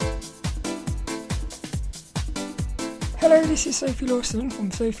Hello, this is Sophie Lawson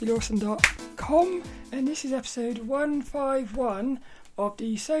from sophielawson.com, and this is episode 151 of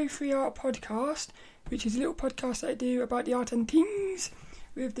the So Free Art podcast, which is a little podcast that I do about the art and things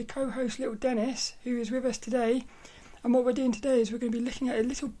with the co-host Little Dennis, who is with us today. And what we're doing today is we're going to be looking at a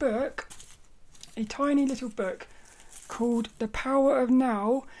little book, a tiny little book called The Power of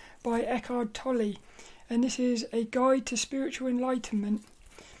Now by Eckhart Tolle, and this is a guide to spiritual enlightenment.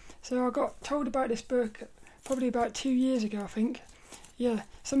 So I got told about this book probably about 2 years ago, I think. Yeah,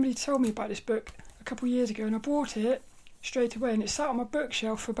 somebody told me about this book a couple of years ago, and I bought it straight away, and it sat on my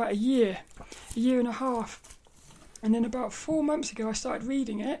bookshelf for about a year and a half. And then about 4 months ago I started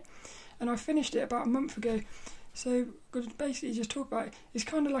reading it, and I finished it about a month ago. So I'm basically just talk about it. It's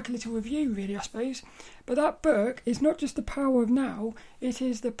kind of like a little review, really, I suppose. But that book is not just the power of now, it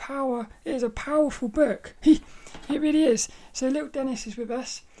is a powerful book. It really is. So little Dennis is with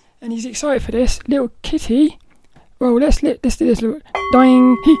us, and he's excited for this. Little Kitty, well, let's do this. Little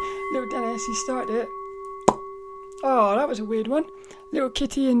dying. Little Dennis, he started it. Oh, that was a weird one. Little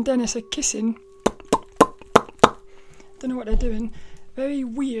Kitty and Dennis are kissing. Don't know what they're doing. Very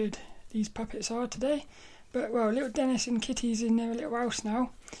weird, these puppets are today. But, well, little Dennis and Kitty's in their little house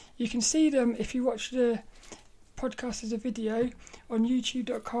now. You can see them if you watch the podcast as a video on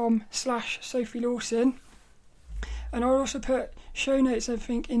youtube.com/Sophie Lawson. And I'll also put show notes, I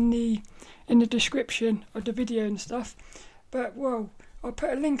think, in the description of the video and stuff. But, well, I'll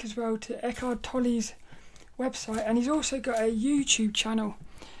put a link as well to Eckhart Tolle's website, and he's also got a YouTube channel,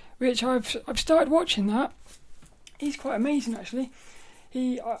 which I've started watching that. He's quite amazing, actually.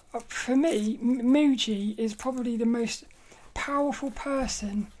 For me, Mooji is probably the most powerful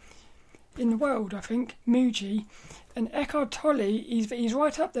person in the world, I think, Mooji. And Eckhart Tolle, he's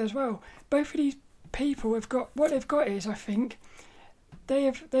right up there as well. Both of these people have got, what they've got is, I think, they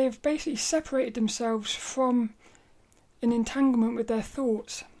have basically separated themselves from an entanglement with their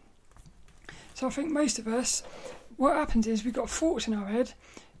thoughts. So I think most of us, what happens is we've got thoughts in our head,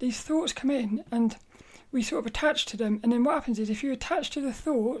 these thoughts come in and we sort of attach to them, and then what happens is if you attach to the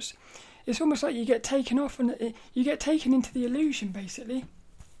thoughts, it's almost like you get taken off and you get taken into the illusion, basically.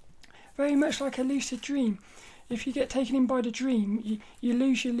 Very much like a lucid dream. If you get taken in by the dream, you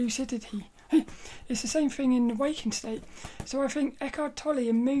lose your lucidity. It's the same thing in the waking state. So I think Eckhart Tolle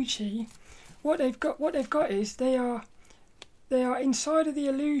and Mooji, what they've got is they are inside of the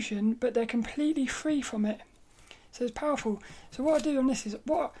illusion, but they're completely free from it. So it's powerful. So what I do on this is,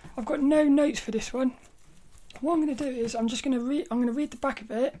 I've got no notes for this one. What I'm going to do is I'm going to read the back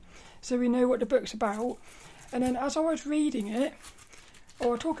of it so we know what the book's about, and then as I was reading it,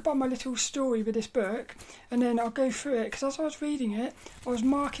 I'll talk about my little story with this book, and then I'll go through it, because as I was reading it I was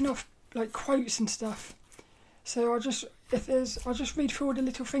marking off like quotes and stuff. So I'll just read through all the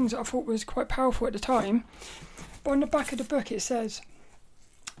little things that I thought was quite powerful at the time. But on the back of the book it says,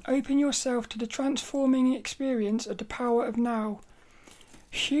 "Open yourself to the transforming experience of the power of now."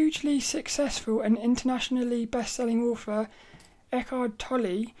 Hugely successful and internationally best-selling author Eckhart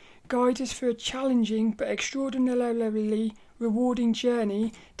Tolle guides us through a challenging but extraordinarily rewarding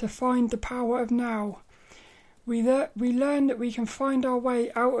journey to find the power of now. We learn that we can find our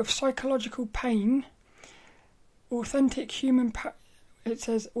way out of psychological pain. Authentic human power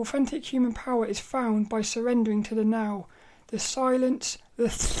is found by surrendering to the now. The silence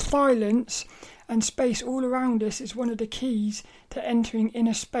and space all around us is one of the keys to entering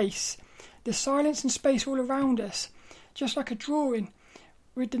inner space. The silence and space all around us, just like a drawing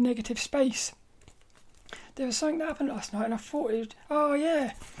with the negative space. There was something that happened last night, and I thought oh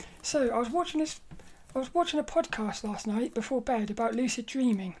yeah. So I was watching a podcast last night before bed about lucid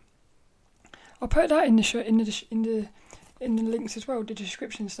dreaming. I'll put that in the links as well, the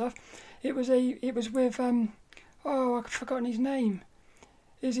description and stuff. It was with I've forgotten his name.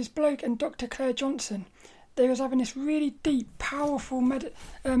 It was this bloke and Dr. Claire Johnson. They was having this really deep, powerful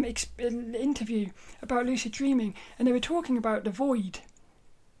interview about lucid dreaming, and they were talking about the void.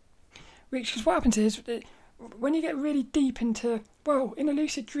 Which is what happens is, when you get really deep into, in a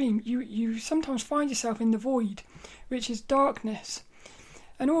lucid dream, you sometimes find yourself in the void, which is darkness.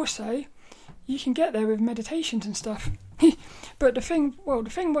 And also, you can get there with meditations and stuff. But the thing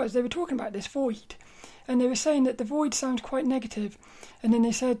was, they were talking about this void, and they were saying that the void sounds quite negative, and then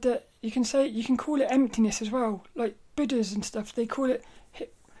they said that you can call it emptiness as well, like Buddhas and stuff. They call it,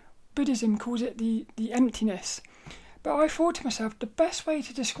 Buddhism calls it the emptiness. But I thought to myself, the best way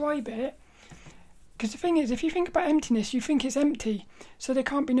to describe it, because the thing is, if you think about emptiness, you think it's empty, so there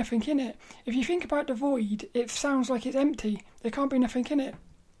can't be nothing in it. If you think about the void, it sounds like it's empty, there can't be nothing in it.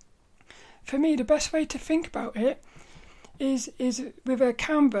 For me, the best way to think about it is with a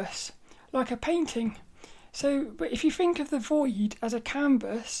canvas, like a painting. So, but if you think of the void as a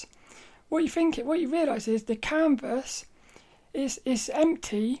canvas, what you realise is the canvas is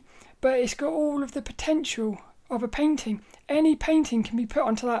empty, but it's got all of the potential of a painting. Any painting can be put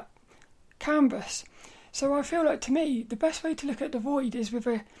onto that canvas. So I feel like, to me, the best way to look at the void is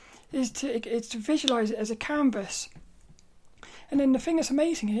to visualise it as a canvas. And then the thing that's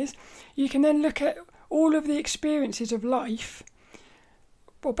amazing is you can then look at all of the experiences of life.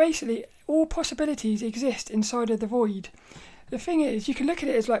 Well, basically, all possibilities exist inside of the void. The thing is, you can look at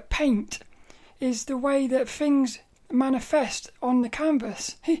it as like paint is the way that things manifest on the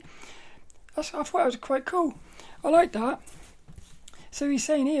canvas. I thought that was quite cool. I like that. So he's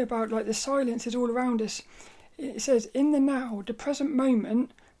saying here about like the silence is all around us. It says, in the now, the present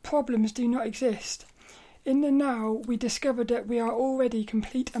moment, problems do not exist. In the now, we discover that we are already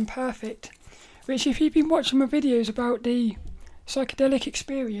complete and perfect. Which, if you've been watching my videos about the psychedelic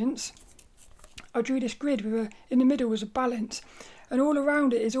experience, I drew this grid with in the middle was a balance, and all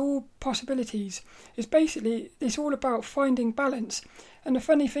around it is all possibilities. It's all about finding balance. And the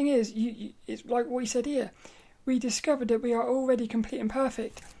funny thing is, it's like what he said here, we discovered that we are already complete and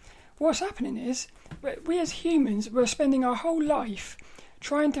perfect. What's happening is, we as humans, we're spending our whole life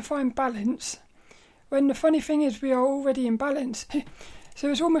trying to find balance, when the funny thing is we are already in balance. So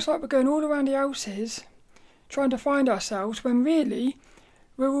it's almost like we're going all around the houses trying to find ourselves when really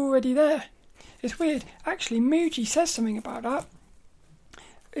we're already there. It's weird. Actually, Mooji says something about that.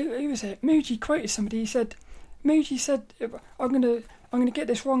 Who was it? Mooji quoted somebody. Mooji said, I'm gonna get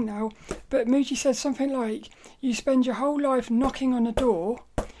this wrong now, but Mooji said something like, you spend your whole life knocking on a door,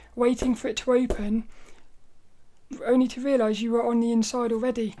 waiting for it to open, only to realise you were on the inside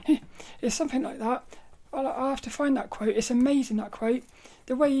already. It's something like that. I'll have to find that quote. It's amazing, that quote.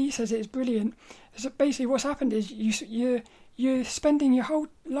 The way he says it is brilliant. So basically what's happened is you're spending your whole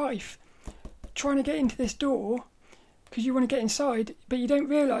life trying to get into this door because you want to get inside, but you don't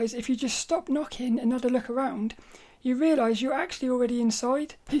realise if you just stop knocking and have a look around, you realise you're actually already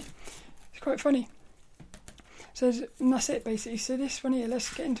inside. It's quite funny. So and that's it basically. So this one here,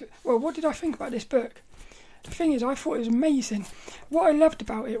 let's get into it. Well, what did I think about this book? The thing is, I thought it was amazing. What I loved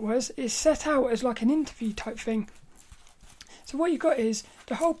about it was it's set out as like an interview type thing. So what you got is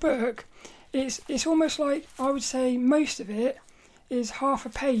the whole book. It's almost like, I would say most of it is half a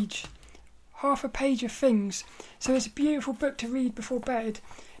page of things. So it's a beautiful book to read before bed,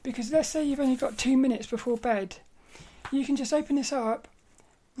 because let's say you've only got 2 minutes before bed, you can just open this up,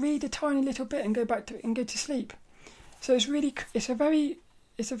 read a tiny little bit, and go to sleep. So it's a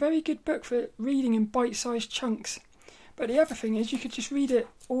very good book for reading in bite-sized chunks. But the other thing is, you could just read it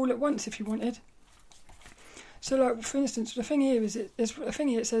all at once if you wanted. So, like, for instance, the thing here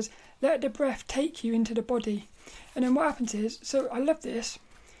it says, let the breath take you into the body. And then what happens is, so I love this,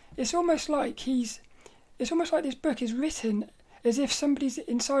 it's almost like this book is written as if somebody's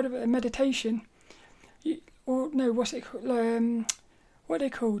inside of a meditation. What are they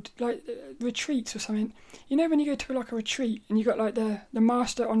called? Like retreats or something. You know when you go to like a retreat and you got like the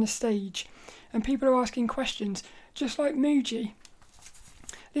master on the stage and people are asking questions, just like Mooji.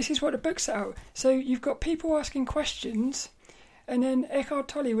 This is what the book's out. So you've got people asking questions and then Eckhart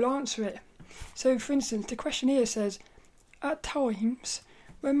Tolle will answer it. So for instance, the question here says, at times,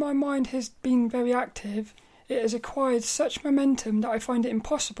 when my mind has been very active, it has acquired such momentum that I find it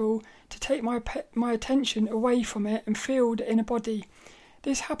impossible to take my attention away from it and feel the inner body.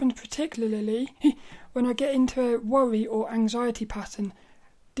 This happens particularly when I get into a worry or anxiety pattern.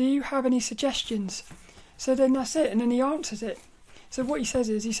 Do you have any suggestions? So then that's it, and then he answers it. So what he says,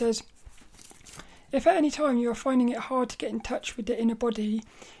 if at any time you are finding it hard to get in touch with the inner body,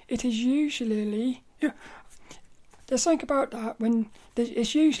 it is usually... There's something about that when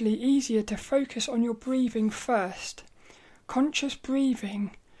it's usually easier to focus on your breathing first. Conscious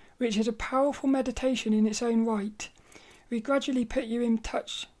breathing, which is a powerful meditation in its own right, will gradually put you in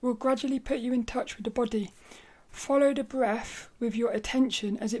touch with the body. Follow the breath with your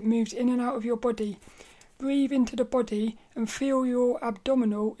attention as it moves in and out of your body. Breathe into the body and feel your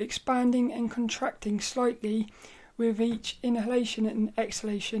abdominal expanding and contracting slightly with each inhalation and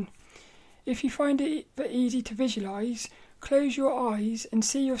exhalation. If you find it easy to visualise, close your eyes and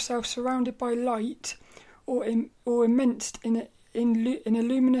see yourself surrounded by light or immersed in a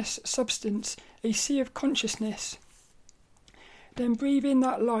luminous substance, a sea of consciousness. Then breathe in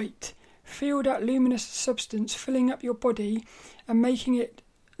that light, feel that luminous substance filling up your body and making it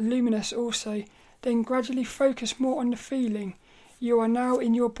luminous also. Then gradually focus more on the feeling. You are now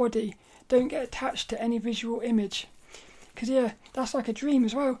in your body. Don't get attached to any visual image. Because that's like a dream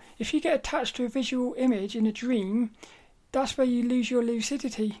as well. If you get attached to a visual image in a dream, that's where you lose your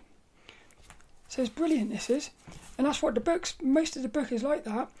lucidity. So it's brilliant, this is. And that's what most of the book is like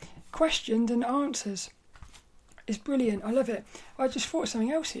that. Questions and answers. It's brilliant. I love it. I just thought of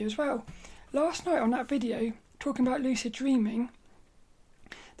something else here as well. Last night on that video, talking about lucid dreaming,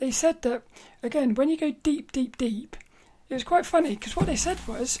 they said that, again, when you go deep, deep, deep, it was quite funny, because what they said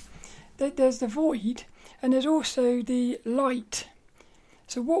was that there's the void and there's also the light.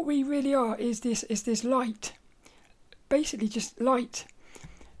 So what we really are is this light. Basically just light,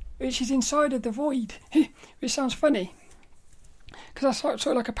 which is inside of the void, which sounds funny, because that's sort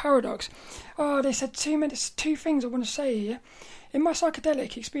of like a paradox. They said two things I want to say here. In my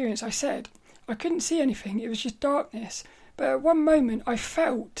psychedelic experience, I said I couldn't see anything, it was just darkness. But at one moment I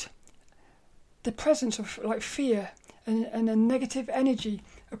felt the presence of like fear and a negative energy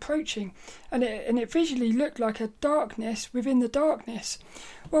approaching, and it visually looked like a darkness within the darkness.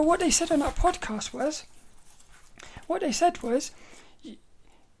 Well, what they said on that podcast was,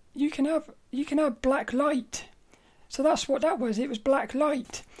 you can have black light. So that's what that was. It was black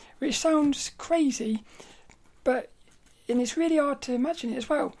light, which sounds crazy, and it's really hard to imagine it as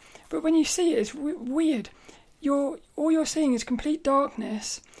well. But when you see it, it's weird. All you're seeing is complete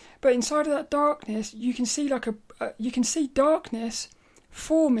darkness, but inside of that darkness, you can see you can see darkness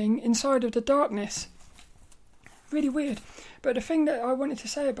forming inside of the darkness. Really weird. But the thing that I wanted to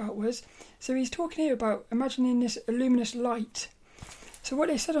say about was, so he's talking here about imagining this luminous light. So what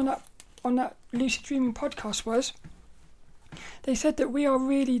they said on that Lucid Dreaming podcast was, they said that we are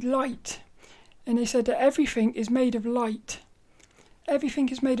really light, and they said that everything is made of light. Everything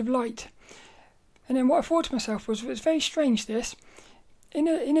is made of light. And then what I thought to myself was, it's very strange this. In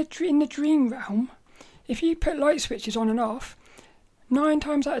the dream realm, if you put light switches on and off, 9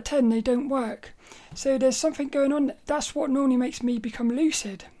 times out of 10 they don't work. So there's something going on. That's what normally makes me become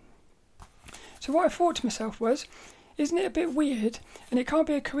lucid. So what I thought to myself was, isn't it a bit weird, and it can't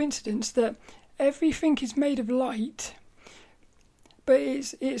be a coincidence, that everything is made of light, but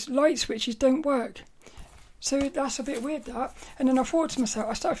its light switches don't work? So that's a bit weird, that. And then I thought to myself,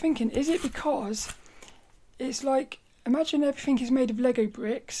 I started thinking, is it because it's like, imagine everything is made of Lego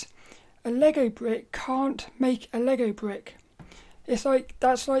bricks. A Lego brick can't make a Lego brick. It's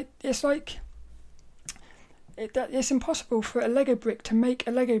impossible for a Lego brick to make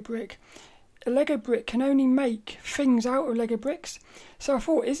a Lego brick. A Lego brick can only make things out of Lego bricks. So I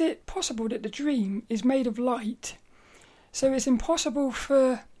thought, is it possible that the dream is made of light? So it's impossible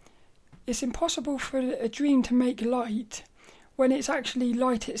for a dream to make light when it's actually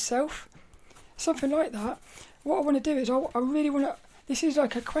light itself. Something like that. What I want to do is, I really want to, this is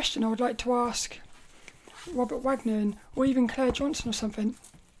like a question I would like to ask Robert Wagner or even Claire Johnson or something.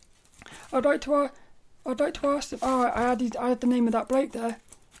 I'd like to ask them. I had the name of that bloke there.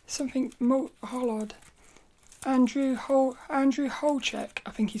 Something Hollard. Andrew Holchek, I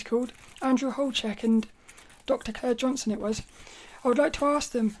think he's called. Andrew Holchek and Dr. Claire Johnson it was. I would like to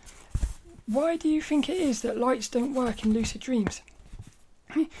ask them, why do you think it is that lights don't work in lucid dreams?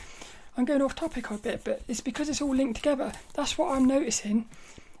 I'm going off topic a bit, but it's because it's all linked together. That's what I'm noticing.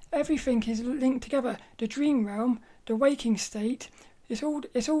 Everything is linked together. The dream realm, the waking state, it's all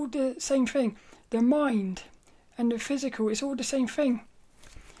the same thing. The mind and the physical, it's all the same thing.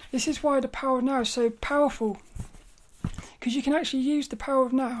 This is why the power of now is so powerful, because you can actually use the power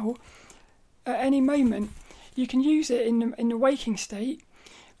of now at any moment. You can use it in the waking state.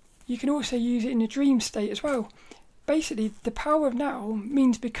 You can also use it in the dream state as well. Basically, the power of now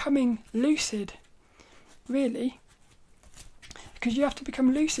means becoming lucid, really, because you have to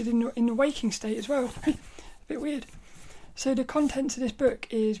become lucid in the waking state as well. A bit weird. So the contents of this book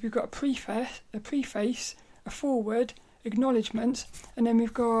is, we've got a preface, a foreword, acknowledgements, and then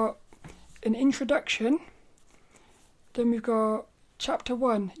we've got an introduction. Then we've got chapter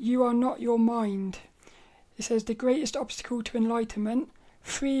 1, You Are Not Your Mind. It says, the greatest obstacle to enlightenment,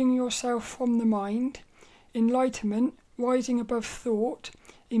 freeing yourself from the mind. Enlightenment, rising above thought.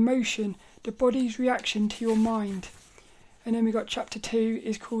 Emotion, the body's reaction to your mind. And then we've got chapter 2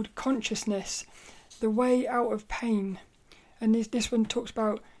 is called Consciousness, the way out of pain. And this one talks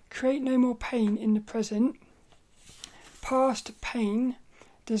about create no more pain in the present. Past pain,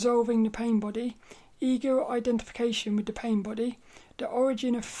 dissolving the pain body. Ego identification with the pain body. The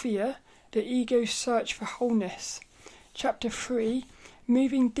origin of fear, the ego's search for wholeness. Chapter 3,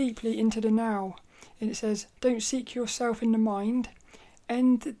 moving deeply into the now. And it says, don't seek yourself in the mind.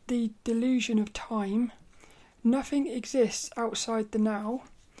 End the delusion of time. Nothing exists outside the now.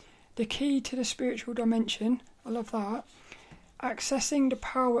 The key to the spiritual dimension. I love that. Accessing the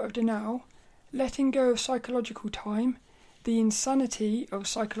power of the now. Letting go of psychological time. The insanity of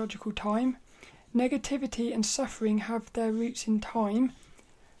psychological time. Negativity and suffering have their roots in time.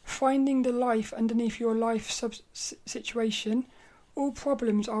 finding the life underneath your life situation. All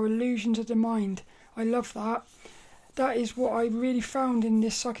problems are illusions of the mind. I love that. That is what I really found in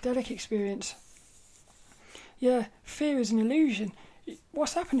this psychedelic experience. Yeah, fear is an illusion.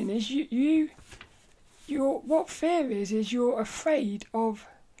 What's happening is what fear is you're afraid of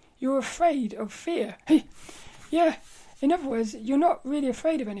fear. Yeah, in other words, you're not really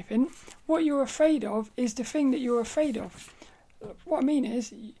afraid of anything. What you're afraid of is the thing that you're afraid of. What I mean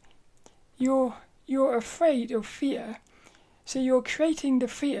is, you're afraid of fear, so you're creating the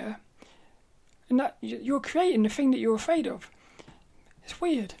fear, and that you're creating the thing that you're afraid of. It's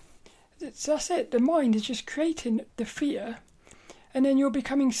weird. That's it. The mind is just creating the fear, and then you're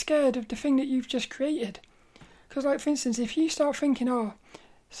becoming scared of the thing that you've just created. Because, like, for instance, if you start thinking,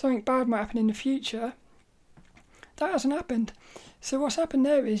 something bad might happen in the future, that hasn't happened. So what's happened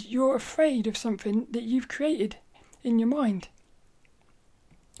there is you're afraid of something that you've created in your mind.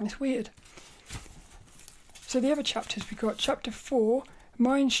 It's weird. So the other chapters, we've got chapter 4,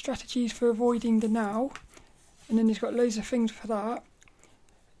 mind strategies for avoiding the now, and then he's got loads of things for that.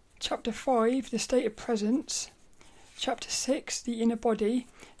 Chapter 5, the state of presence. Chapter 6, the inner body.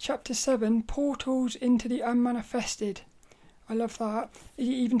 Chapter 7, portals into the unmanifested. I love that.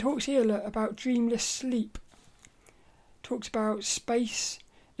 He even talks here about dreamless sleep. Talks about space,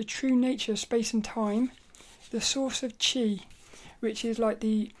 the true nature of space and time, the source of chi, which is like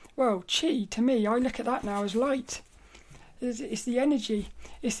chi to me, I look at that now as light. It's the energy.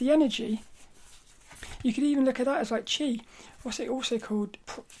 It's the energy. You could even look at that as like chi. What's it also called?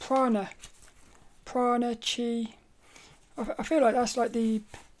 Prana. Prana, chi. I feel like that's like I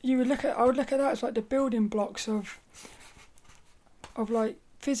would look at that as like the building blocks of like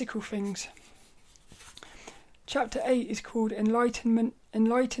physical things. Chapter 8 is called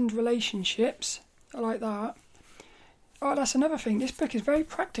Enlightened Relationships. I like that. Oh, that's another thing. This book is very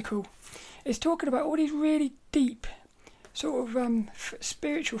practical. It's talking about all these really deep sort of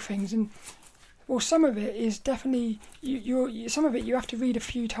spiritual things, and some of it is definitely some of it you have to read a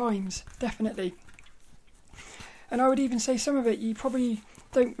few times, definitely. And I would even say some of it you probably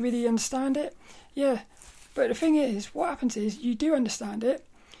don't really understand it. Yeah, but the thing is, what happens is you do understand it.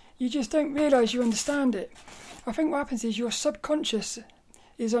 You just don't realise you understand it. I think what happens is your subconscious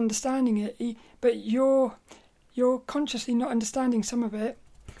is understanding it, but you're consciously not understanding some of it.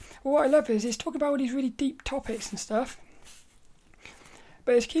 Well, what I love is it's talking about all these really deep topics and stuff,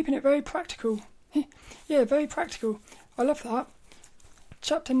 but it's keeping it very practical. Yeah, very practical. I love that.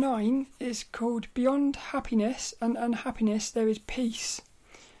 Chapter 9 is called Beyond Happiness and Unhappiness There is Peace.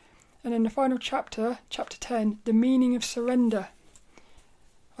 And then the final chapter, chapter 10, The Meaning of Surrender.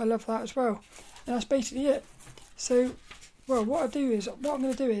 I love that as well. And that's basically it. So, what I'm going to do is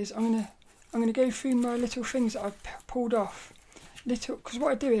I'm going to go through my little things that I've pulled off. Because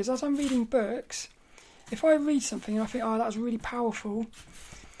what I do is, as I'm reading books, if I read something and I think, that was really powerful,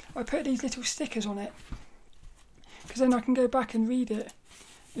 I put these little stickers on it. Because then I can go back and read it.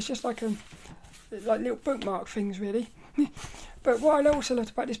 It's just like little bookmark things, really. But what I also loved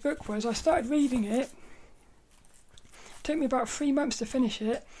about this book was I started reading it. It took me about 3 months to finish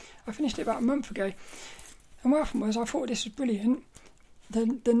it. I finished it about a month ago. And what happened was I thought this was brilliant.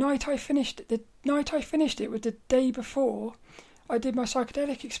 The night I finished it was the day before I did my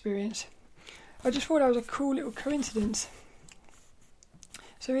psychedelic experience. I just thought that was a cool little coincidence.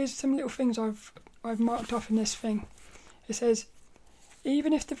 So here's some little things I've marked off in this thing. It says,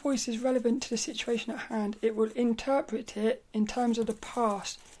 even if the voice is relevant to the situation at hand, it will interpret it in terms of the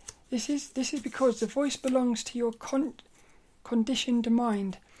past. This is because the voice belongs to your conditioned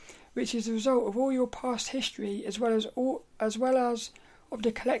mind, which is the result of all your past history, as well as of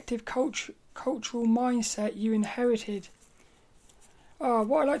the collective cultural mindset you inherited.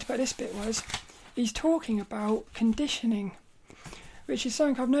 What I liked about this bit was he's talking about conditioning, which is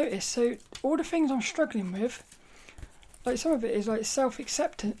something I've noticed. So all the things I'm struggling with, like some of it is like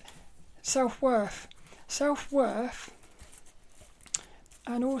self-acceptance, self-worth,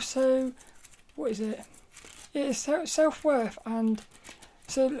 and also, what is it? It is self-worth, and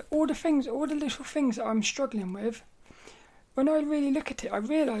so all the little things that I'm struggling with, when I really look at it, I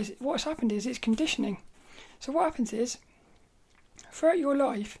realise what's happened is it's conditioning. So what happens is, throughout your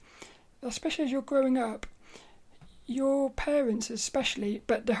life, especially as you're growing up, your parents especially,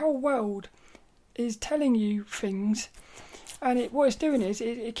 but the whole world is telling you things, and what it's doing is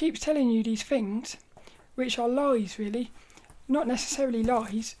it keeps telling you these things, which are lies really, not necessarily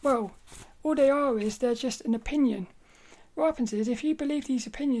lies. Well, all they are is they're just an opinion. What happens is if you believe these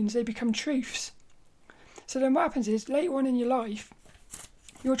opinions, they become truths. So then what happens is later on in your life,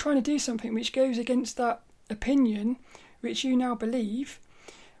 you're trying to do something which goes against that opinion, which you now believe.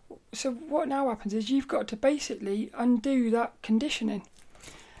 so what now happens is you've got to basically undo that conditioning.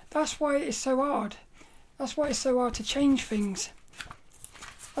 That's why it's so hard. That's why it's so hard to change things.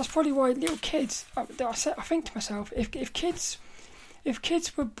 That's probably why little kids, I think to myself, if kids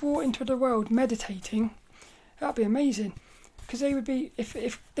were brought into the world meditating, that'd be amazing, because they would be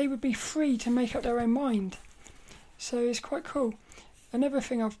if they would be free to make up their own mind. So it's quite cool. Another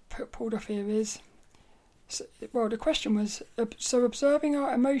thing I've pulled off here is, the question was, so observing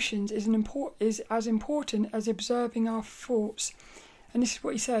our emotions is as important as observing our thoughts. And this is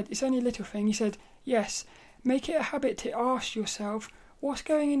what he said. It's only a little thing. He said, yes, make it a habit to ask yourself, what's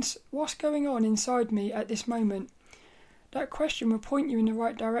going on inside me at this moment? That question will point you in the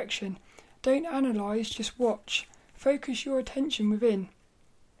right direction. Don't analyse, just watch. Focus your attention within.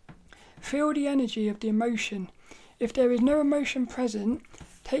 Feel the energy of the emotion. If there is no emotion present,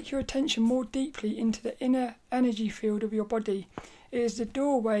 take your attention more deeply into the inner energy field of your body. It is the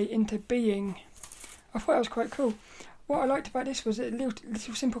doorway into being. I thought that was quite cool. What I liked about this was a little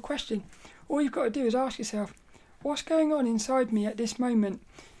simple question. All you've got to do is ask yourself, what's going on inside me at this moment?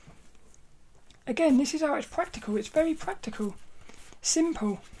 Again, this is how it's practical. It's very practical.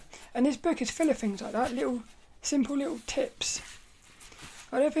 Simple. And this book is full of things like that, simple little tips.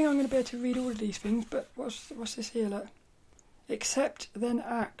 I don't think I'm going to be able to read all of these things, but what's this here? Look. Accept, then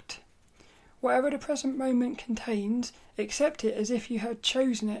act. Whatever the present moment contains, accept it as if you had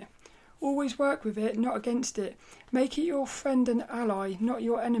chosen it. Always work with it, not against it. Make it your friend and ally, not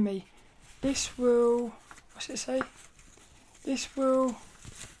your enemy. This will, what's it say? This will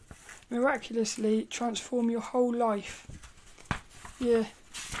miraculously transform your whole life. Yeah,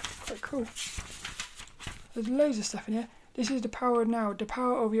 quite cool. There's loads of stuff in here. This is the power of now, the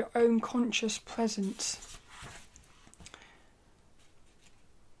power of your own conscious presence.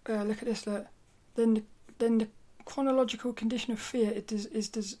 Look at this, look. Then the chronological condition of fear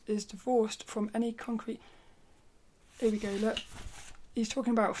is divorced from any concrete. Here we go, look. He's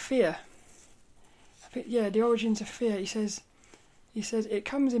talking about fear. The origins of fear. He says it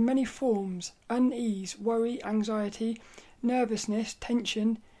comes in many forms: unease, worry, anxiety, nervousness,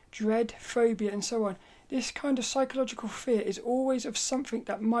 tension, dread, phobia, and so on. This kind of psychological fear is always of something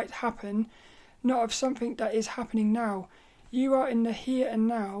that might happen, not of something that is happening now. You are in the here and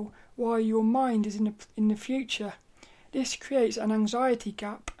now, while your mind is in the future. This creates an anxiety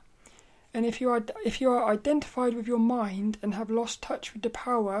gap. And if you are identified with your mind and have lost touch with the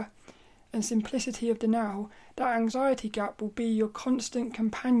power and simplicity of the now, that anxiety gap will be your constant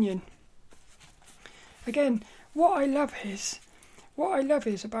companion. Again, what I love is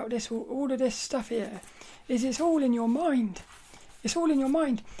about this, all of this stuff here, is it's all in your mind. It's all in your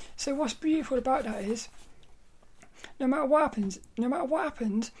mind. So what's beautiful about that is, no matter what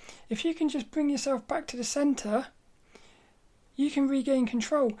happens, if you can just bring yourself back to the centre, you can regain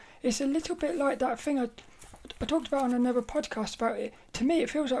control. It's a little bit like that thing I talked about on another podcast about it. To me, it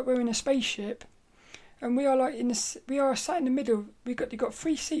feels like we're in a spaceship, and we are sat in the middle. You've got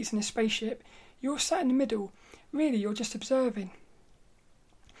 3 seats in a spaceship. You're sat in the middle. Really, you're just observing.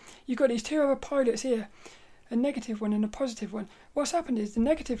 You've got these 2 other pilots here, a negative one and a positive one. What's happened is the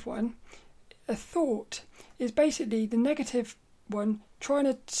negative one, a thought, is basically the negative one trying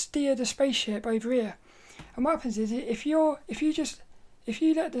to steer the spaceship over here. And what happens is, if you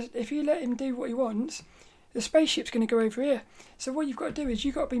let him do what he wants, the spaceship's going to go over here. So what you've got to do is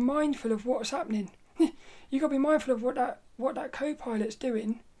you've got to be mindful of what's happening. You've got to be mindful of what that co-pilot's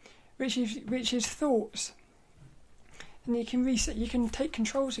doing, which is thoughts. And you can reset. You can take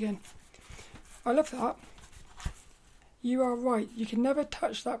controls again. I love that. You are right. You can never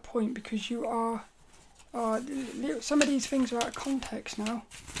touch that point because you are. Some of these things are out of context now,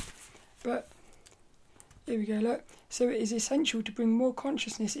 but here we go. Look. So it is essential to bring more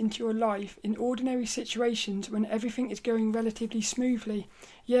consciousness into your life in ordinary situations when everything is going relatively smoothly.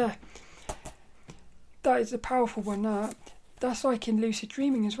 Yeah, that is a powerful one. That's like in lucid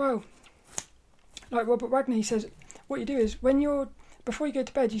dreaming as well. Like Robert Wagner, he says, what you do is before you go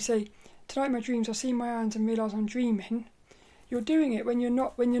to bed, you say, "Tonight in my dreams, I see my hands and realise I'm dreaming." You're doing it when you're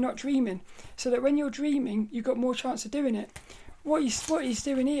not dreaming, so that when you're dreaming, you've got more chance of doing it. What he's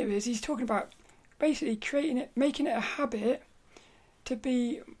doing here is he's talking about basically making it a habit to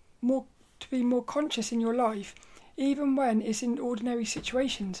be more conscious in your life, even when it's in ordinary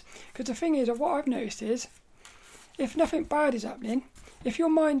situations. Because the thing is, what I've noticed is, if nothing bad is happening, if your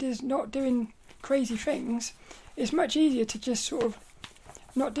mind is not doing crazy things, it's much easier to just sort of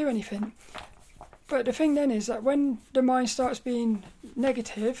not do anything. But the thing then is that when the mind starts being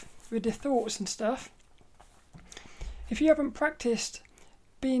negative with the thoughts and stuff, if you haven't practiced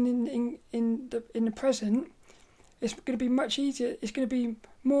being in the present, it's going to be much easier. It's going to be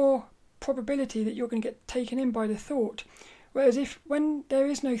more probability that you're going to get taken in by the thought. Whereas when there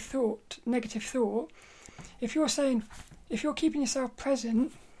is no thought, negative thought, if you're keeping yourself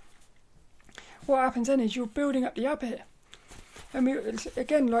present, what happens then is you're building up the habit. And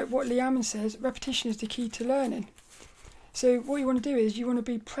again, like what Leaman says, repetition is the key to learning. So what you want to do is you want to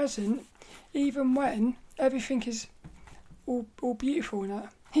be present even when everything is all beautiful and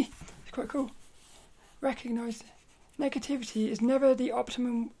that. It's quite cool. Recognise negativity is never the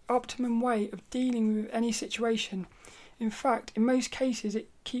optimum way of dealing with any situation. In fact, in most cases it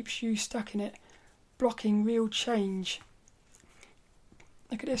keeps you stuck in it, blocking real change.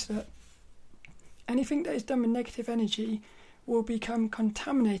 Look at this, look. Anything that is done with negative energy will become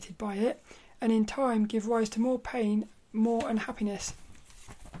contaminated by it, and in time give rise to more pain, more unhappiness.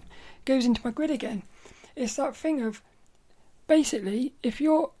 Goes into my grid again. It's that thing of, basically,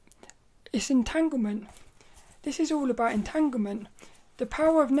 it's entanglement. This is all about entanglement. The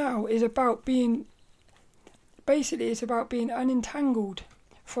power of now is about it's about being unentangled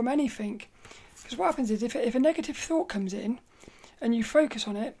from anything. Because what happens is, if a negative thought comes in, and you focus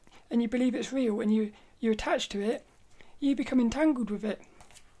on it, and you believe it's real, and you attach to it, you become entangled with it.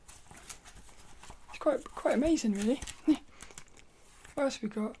 It's quite amazing, really. What else have we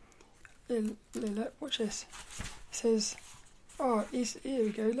got? Look, watch this. It says, here we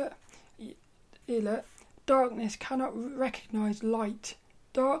go, look. Here, look. Darkness cannot recognise light.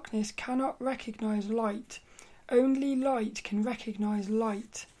 Darkness cannot recognise light. Only light can recognise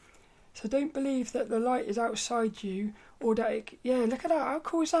light. So don't believe that the light is outside you, or that look at that, how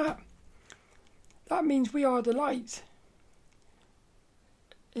cool is that? That means we are the light.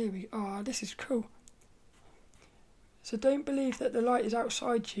 Here we are, this is cool. So don't believe that the light is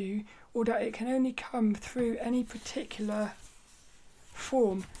outside you, or that it can only come through any particular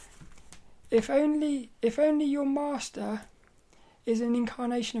form. If only your master is an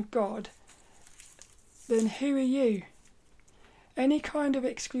incarnation of God, then who are you? Any kind of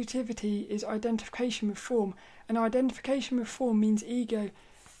exclusivity is identification with form, and identification with form means ego,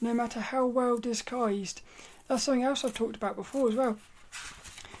 no matter how well disguised. That's something else I've talked about before as well.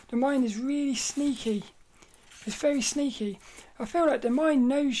 The mind is really sneaky. It's very sneaky. I feel like the mind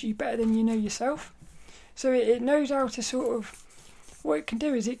knows you better than you know yourself. So it knows how to sort of... What it can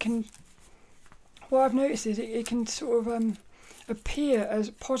do is what I've noticed is it can sort of appear as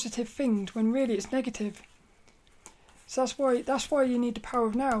positive things when really it's negative. So that's why you need the power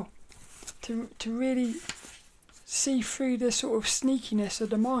of now to really see through the sort of sneakiness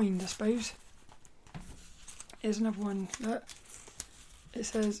of the mind, I suppose. Here's another one. Look. It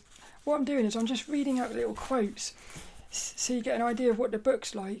says, what I'm doing is I'm just reading out little quotes so you get an idea of what the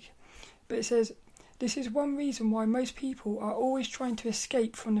book's like. But it says, this is one reason why most people are always trying to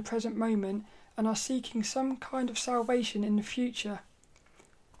escape from the present moment and are seeking some kind of salvation in the future.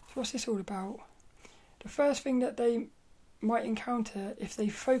 So what's this all about? The first thing that they might encounter if they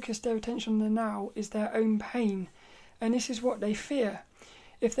focus their attention on the now is their own pain, and this is what they fear.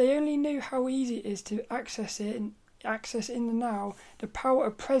 If they only knew how easy it is to access in the now the power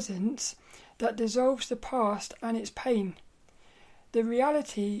of presence that dissolves the past and its pain, the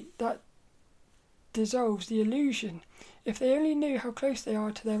reality that dissolves the illusion. If they only knew how close they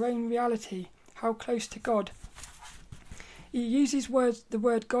are to their own reality, how close to God. He uses the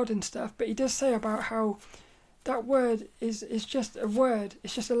word God and stuff, but he does say about how that word is just a word,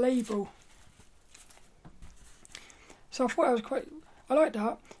 it's just a label. So I thought I like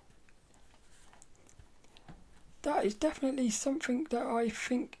that. That is definitely something that I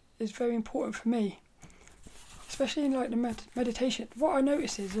think is very important for me, especially in like the meditation. What I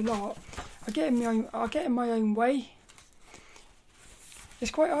notice is a lot, I get in my own way.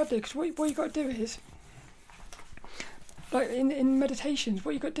 It's quite hard though, because what you got to do is, like in meditations,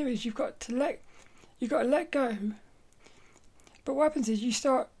 what you got to do is you've got to let go. But what happens is you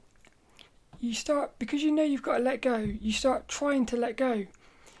start because you know you've got to let go. You start trying to let go.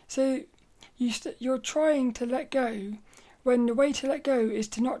 So you're trying to let go when the way to let go is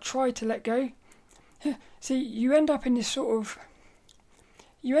to not try to let go. See, you end up in this sort of.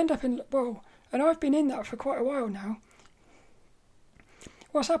 And I've been in that for quite a while now.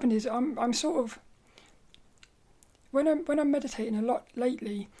 What's happened is I'm sort of. When I'm meditating a lot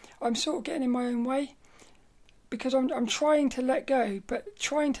lately, I'm sort of getting in my own way, because I'm trying to let go, but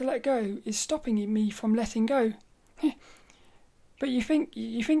trying to let go is stopping me from letting go. But you think to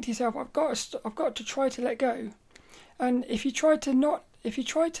yourself, I've got to try to let go, and if you try to not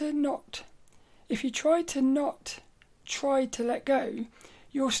try to let go,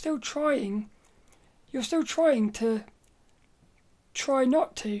 you're still trying to try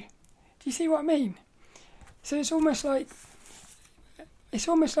not to. Do you see what I mean? So it's almost like, it's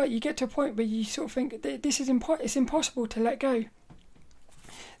almost like you get to a point where you sort of think that it's impossible to let go.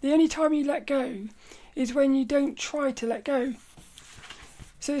 The only time you let go is when you don't try to let go.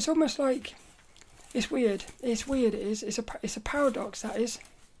 So it's almost like, it's weird. It's weird. It is. It's a paradox. That is.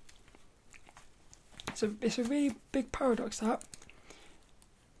 It's a really big paradox. That.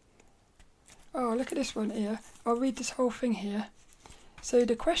 Oh, look at this one here. I'll read this whole thing here. So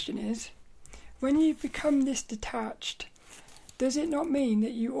the question is, when you become this detached, does it not mean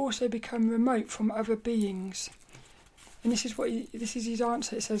that you also become remote from other beings? And this is his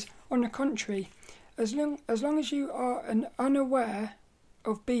answer. It says, on the contrary, as long as you are unaware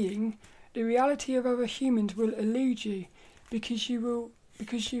of being, the reality of other humans will elude you, because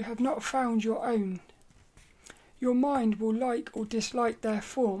you have not found your own. Your mind will like or dislike their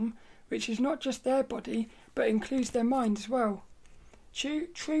form, which is not just their body, but includes their mind as well.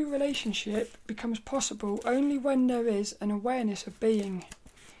 True relationship becomes possible only when there is an awareness of being.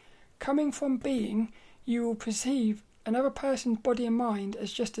 Coming from being, you will perceive another person's body and mind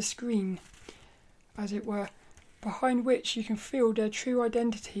as just a screen, as it were, behind which you can feel their true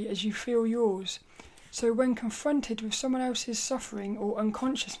identity as you feel yours. So when confronted with someone else's suffering or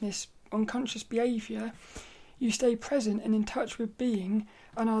unconscious behaviour, you stay present and in touch with being,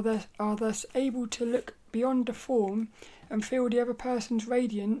 and are thus able to look beyond the form and feel the other person's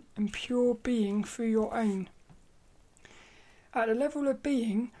radiant and pure being through your own. At the level of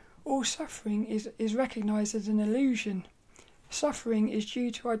being, all suffering is recognised as an illusion. Suffering is due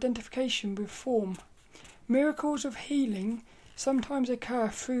to identification with form. Miracles of healing sometimes occur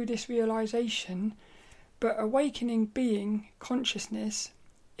through this realisation, but awakening being consciousness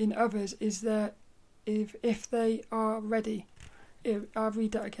in others is there if they are ready. I'll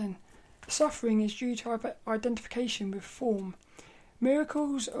read that again. Suffering is due to identification with form.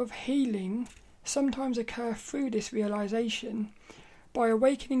 Miracles of healing sometimes occur through this realisation, by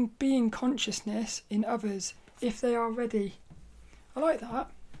awakening being consciousness in others if they are ready. I like that.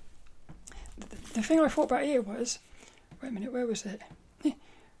 The thing I thought about here was, wait a minute, where was it?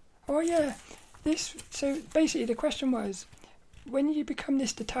 Oh yeah, so basically the question was, when you become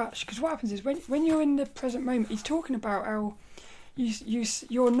this detached, because what happens is when you're in the present moment, he's talking about how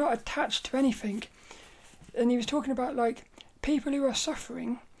you're not attached to anything, and he was talking about like people who are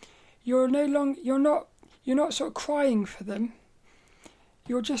suffering, you're not sort of crying for them,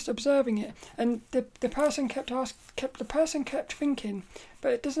 you're just observing it. And the person kept thinking,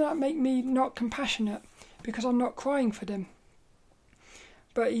 but doesn't that make me not compassionate because I'm not crying for them?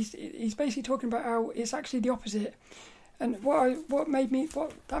 But he's basically talking about how it's actually the opposite. And what that made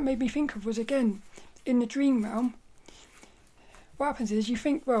me think of was, again, in the dream realm, what happens is you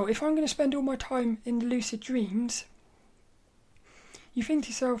think, well, if I'm going to spend all my time in the lucid dreams, you think to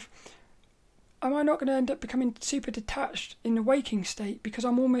yourself, am I not going to end up becoming super detached in the waking state because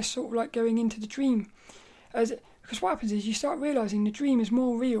I'm almost sort of like going into the dream? Because what happens is you start realising the dream is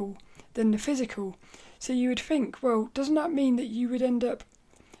more real than the physical. So you would think, well, doesn't that mean that you would end up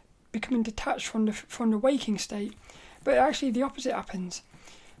becoming detached from the waking state? But actually the opposite happens.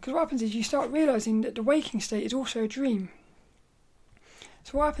 Because what happens is you start realising that the waking state is also a dream.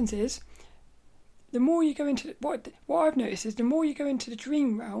 So what happens is, the more you go into... What I've noticed is the more you go into the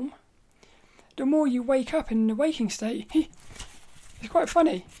dream realm, the more you wake up in the waking state. It's quite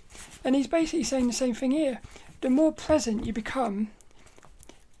funny. And he's basically saying the same thing here. The more present you become,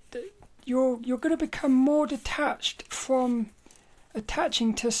 you're going to become more detached from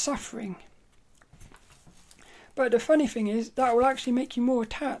attaching to suffering. But the funny thing is, that will actually make you more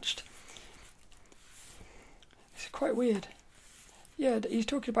attached. It's quite weird. Yeah, he's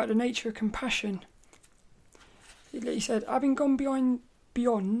talking about the nature of compassion. He said, having gone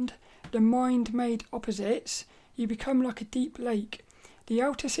beyond the mind-made opposites, you become like a deep lake. The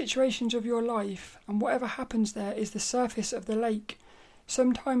outer situations of your life, and whatever happens there, is the surface of the lake.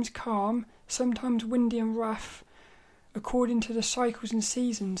 Sometimes calm, sometimes windy and rough, according to the cycles and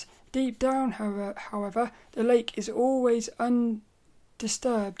seasons. Deep down, however, the lake is always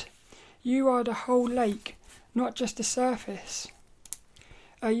undisturbed. You are the whole lake, not just the surface.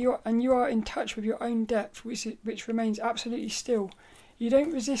 You are in touch with your own depth, which remains absolutely still. You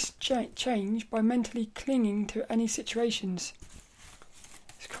don't resist change by mentally clinging to any situations.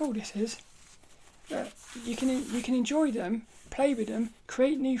 It's cool, this is. You can enjoy them, play with them,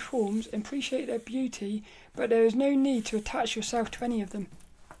 create new forms, appreciate their beauty, but there is no need to attach yourself to any of them.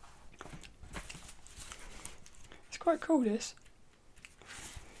 It's quite cool, this.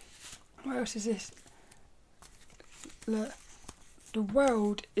 What else is this? Look. The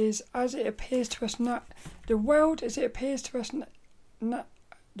world is as it appears to us now. The world as it appears to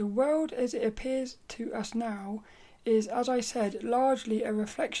us now is, as I said, largely a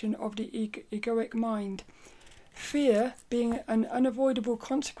reflection of the egoic mind. Fear being an unavoidable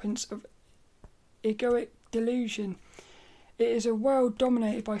consequence of egoic delusion. It is a world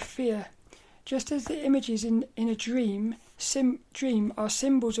dominated by fear. Just as the images in a dream are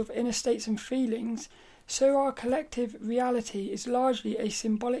symbols of inner states and feelings, so our collective reality is largely a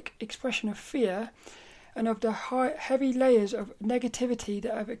symbolic expression of fear and of the heavy layers of negativity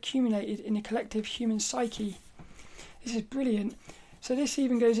that have accumulated in the collective human psyche. This is brilliant. So this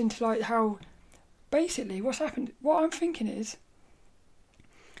even goes into like how basically what's happened. What I'm thinking is,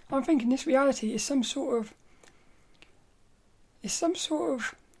 this reality is some sort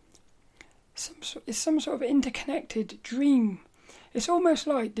of interconnected dream. It's almost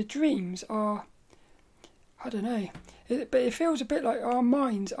like the dreams are, I don't know, but it feels a bit like our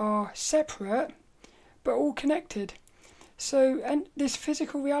minds are separate but all connected. So, and this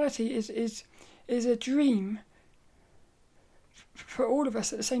physical reality is a dream for all of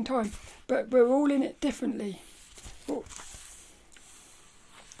us at the same time, but we're all in it differently. Well,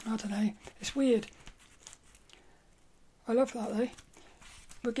 I don't know, it's weird. I love that though.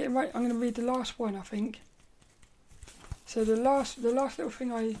 We're getting right. I'm going to read the last one, I think. So the last little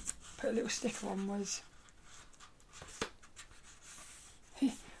thing I put a little sticker on was,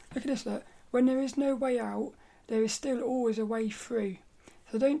 look at this, look. When there is no way out, there is still always a way through.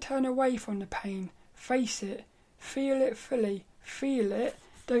 So don't turn away from the pain. Face it. Feel it fully. Feel it.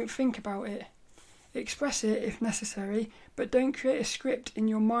 Don't think about it. Express it if necessary, but don't create a script in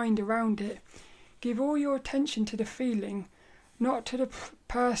your mind around it. Give all your attention to the feeling, not to the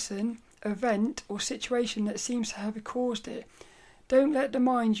person, event, or situation that seems to have caused it. Don't let the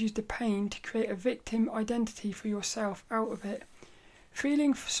mind use the pain to create a victim identity for yourself out of it.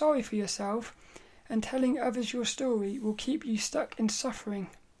 Feeling sorry for yourself and telling others your story will keep you stuck in suffering.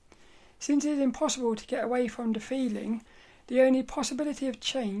 Since it is impossible to get away from the feeling, the only possibility of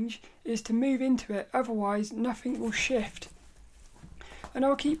change is to move into it, otherwise nothing will shift. And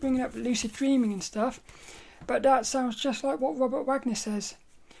I'll keep bringing up lucid dreaming and stuff, but that sounds just like what Robert Wagner says.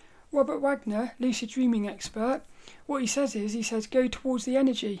 Robert Wagner, lucid dreaming expert, what he says is, go towards the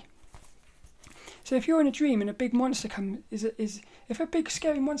energy. So if you're in a dream and a big monster if a big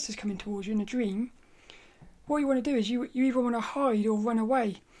scary monster's coming towards you in a dream, what you want to do is you either want to hide or run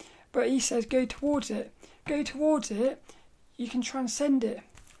away. But he says go towards it. Go towards it, you can transcend it.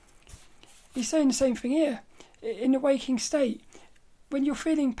 He's saying the same thing here. In the waking state, when you're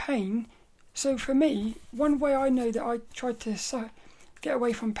feeling pain, so for me, one way I know that I tried to get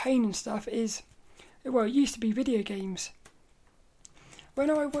away from pain and stuff is, well, it used to be video games. When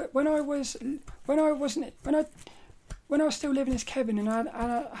I was still living as Kevin and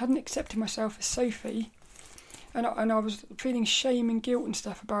I hadn't accepted myself as Sophie, and I was feeling shame and guilt and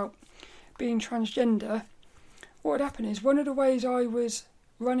stuff about being transgender, what would happen is one of the ways I was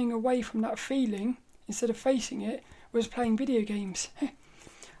running away from that feeling instead of facing it was playing video games.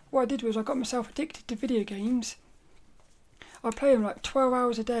 What I did was I got myself addicted to video games. I play them like 12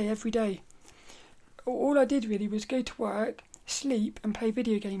 hours a day, every day. All I did really was go to work, sleep and play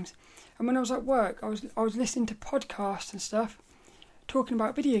video games. And when I was at work, I was listening to podcasts and stuff talking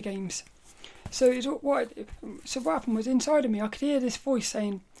about video games. So what happened was, inside of me I could hear this voice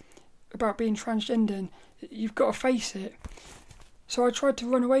saying about being transgender and you've got to face it. So I tried to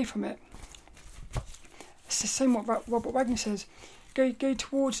run away from it. It's the same what Robert Wagner says. Go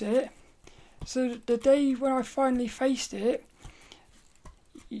towards it. So the day when I finally faced it,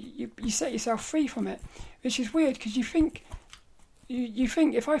 you set yourself free from it, which is weird because you think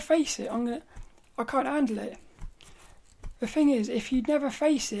if I face it, I can't handle it. The thing is, if you never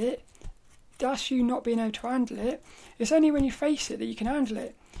face it, that's you not being able to handle it. It's only when you face it that you can handle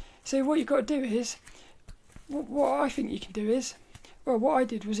it. So what you've got to do is, what I think you can do is, well, what I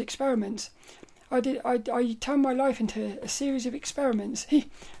did was experiments. I turned my life into a series of experiments.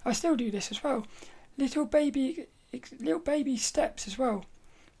 I still do this as well. Little baby steps as well.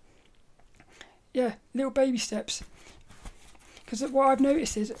 Yeah, little baby steps. Because what I've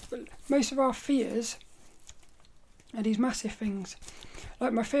noticed is most of our fears are these massive things.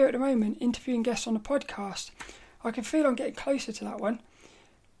 Like my fear at the moment, interviewing guests on a podcast. I can feel I'm getting closer to that one.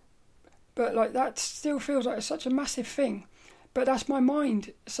 But like that still feels like it's such a massive thing. But that's my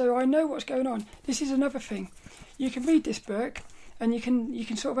mind, so I know what's going on. This is another thing. You can read this book and you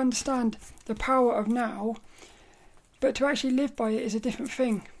can sort of understand the power of now, but to actually live by it is a different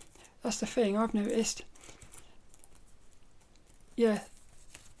thing. That's the thing I've noticed. Yeah.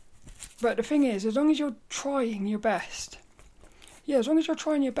 But the thing is, as long as you're trying your best, you're going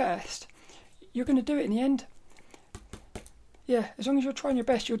to do it in the end. Yeah, as long as you're trying your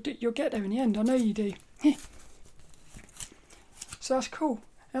best, you'll get there in the end. I know you do. So that's cool.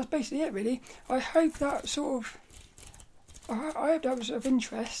 That's basically it, really. I hope that I hope that was of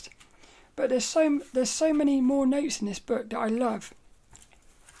interest. But there's so many more notes in this book that I love,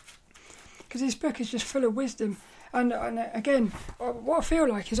 because this book is just full of wisdom. And again, what I feel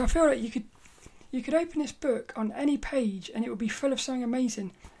like you could open this book on any page and it would be full of something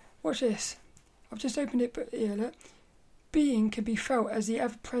amazing. Watch this. I've just opened it, but here, look. Being can be felt as the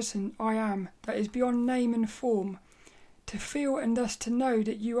ever-present I am, that is beyond name and form. To feel and thus to know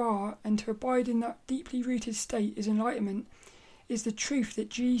that you are, and to abide in that deeply rooted state is enlightenment, is the truth that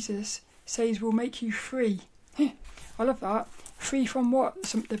Jesus says will make you free. I love that. Free from what?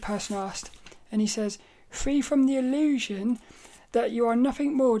 The person asked. And he says, free from the illusion that you are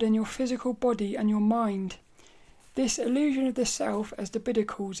nothing more than your physical body and your mind. This illusion of the self, as the Buddha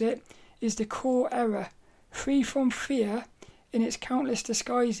calls it, is the core error. Free from fear in its countless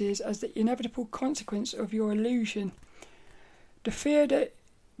disguises as the inevitable consequence of your illusion. The fear that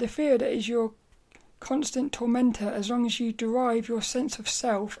is your constant tormentor as long as you derive your sense of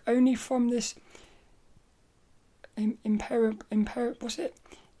self only from this ephemeral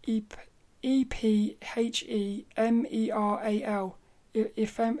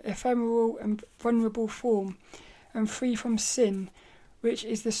and vulnerable form, and free from sin, which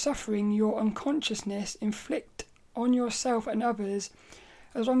is the suffering your unconsciousness inflict on yourself and others,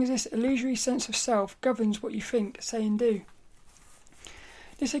 as long as this illusory sense of self governs what you think, say and do.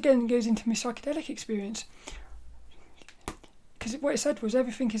 This again goes into my psychedelic experience, because what it said was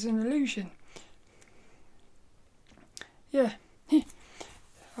everything is an illusion. Yeah.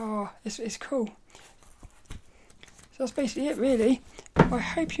 It's cool. So that's basically it, really. I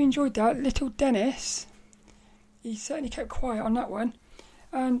hope you enjoyed that. Little Dennis, he certainly kept quiet on that one.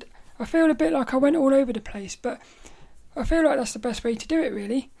 And I feel a bit like I went all over the place, but I feel like that's the best way to do it,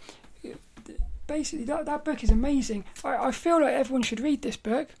 really. Basically, that book is amazing. I feel like everyone should read this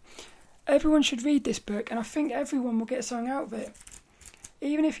book. Everyone should read this book, and I think everyone will get something out of it.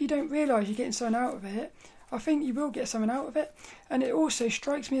 Even if you don't realise you're getting something out of it, I think you will get something out of it. And it also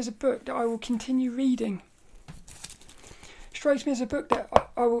strikes me as a book that I will continue reading. Strikes me as a book that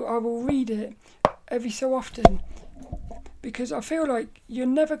I will read it every so often, because I feel like you're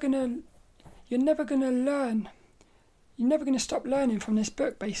never gonna learn. You're never gonna stop learning from this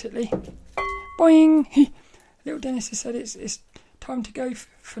book, basically. Boing! Little Dennis has said it's time to go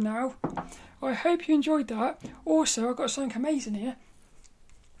for now. I hope you enjoyed that. Also, I've got something amazing here.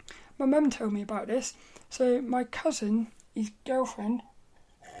 My mum told me about this. So my cousin, his girlfriend,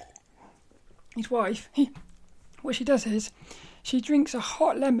 his wife, what she does is she drinks a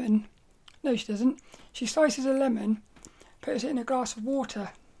hot lemon. No, she doesn't. She slices a lemon, puts it in a glass of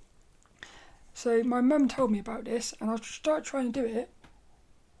water. So my mum told me about this, and I'll start trying to do it.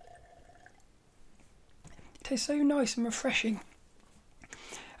 It tastes so nice and refreshing.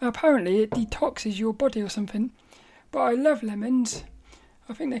 Apparently it detoxes your body or something. But I love lemons.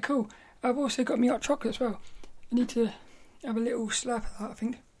 I think they're cool. I've also got me hot chocolate as well. I need to have a little slurp of that, I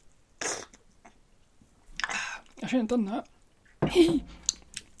think. I shouldn't have done that.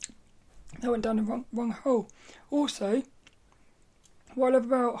 That went down the wrong hole. Also, what I love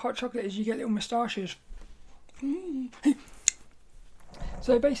about hot chocolate is you get little moustaches.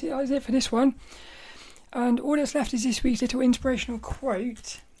 So basically that's it for this one. And all that's left is this week's little inspirational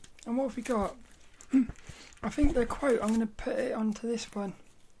quote. And what have we got? I think the quote, I'm going to put it onto this one.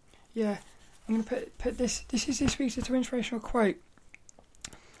 Yeah, I'm going to put this. This is this week's little inspirational quote.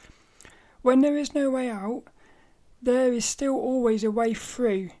 When there is no way out, there is still always a way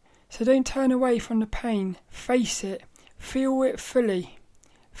through. So don't turn away from the pain. Face it. Feel it fully.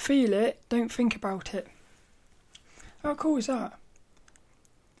 Feel it. Don't think about it. How cool is that?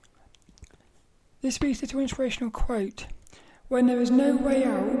 This week's little inspirational quote. When there is no way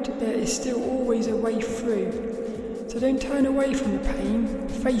out, there is still always a way through. So don't turn away from the pain.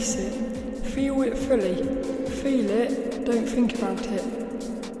 Face it. Feel it fully. Feel it. Don't think about it.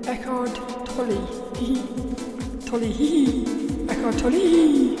 Eckhart Tolle. Eckhart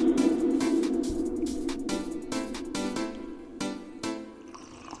Tolle.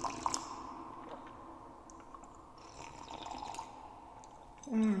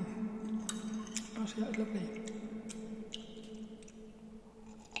 Actually, that was lovely.